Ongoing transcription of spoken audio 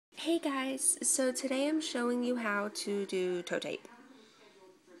Hey guys, so today I'm showing you how to do toe tape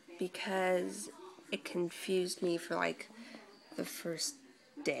because it confused me for like the first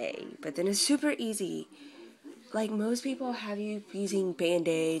day, but then it's super easy. Like most people have you using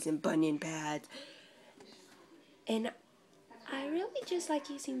band-aids and bunion pads, and I really just like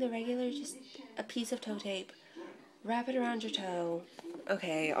using the regular, just a piece of toe tape, wrap it around your toe.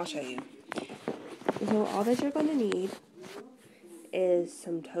 Okay, I'll show you. So all that you're going to need is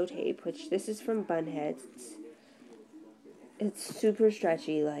some toe tape, which this is from Bunheads. It's super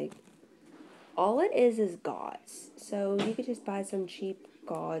stretchy, like, all it is gauze. So you could just buy some cheap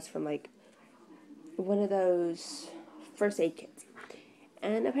gauze from, like, one of those first aid kits.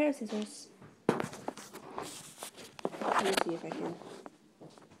 And a pair of scissors. Let me see if I can.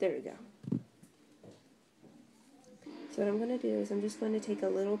 There we go. So what I'm going to do is I'm just going to take a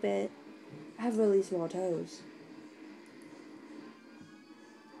little bit. I have really small toes.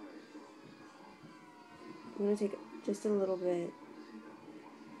 I'm going to take just a little bit.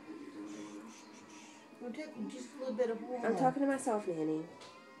 We'll take just a little bit of water. I'm talking to myself, Nanny.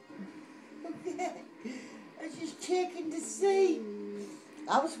 Okay. I was just checking to see.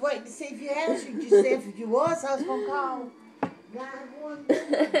 I was waiting to see if you answered. You just said if you was, I was going to call 911.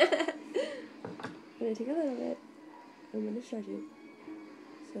 I'm going to take a little bit. I'm going to stretch it.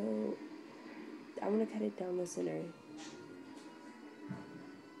 So I'm going to cut it down the center.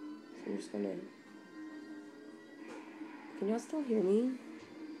 So I'm just going to... Can y'all still hear me? I'm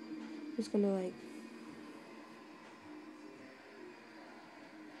just going to like...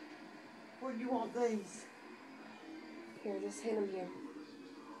 Where do you want these? Here, just hand them here.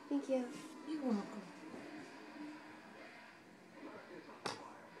 Thank you. You're welcome.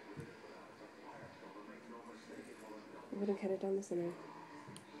 I'm going to cut it down the center.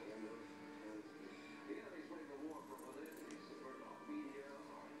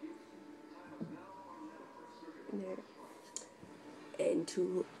 There. And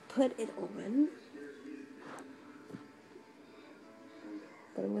to put it on,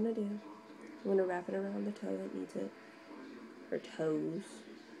 what I'm going to do, I'm going to wrap it around the toe that needs it. Or toes.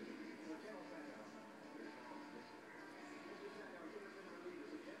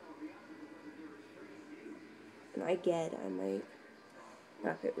 And I might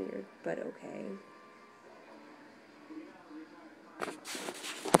wrap it weird, but okay.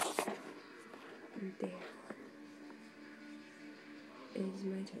 And there is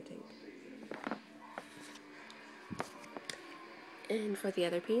my toe tape. And for the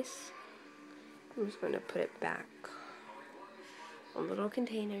other piece, I'm just going to put it back on a little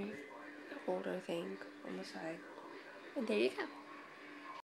container, holder thing on the side. And there you go.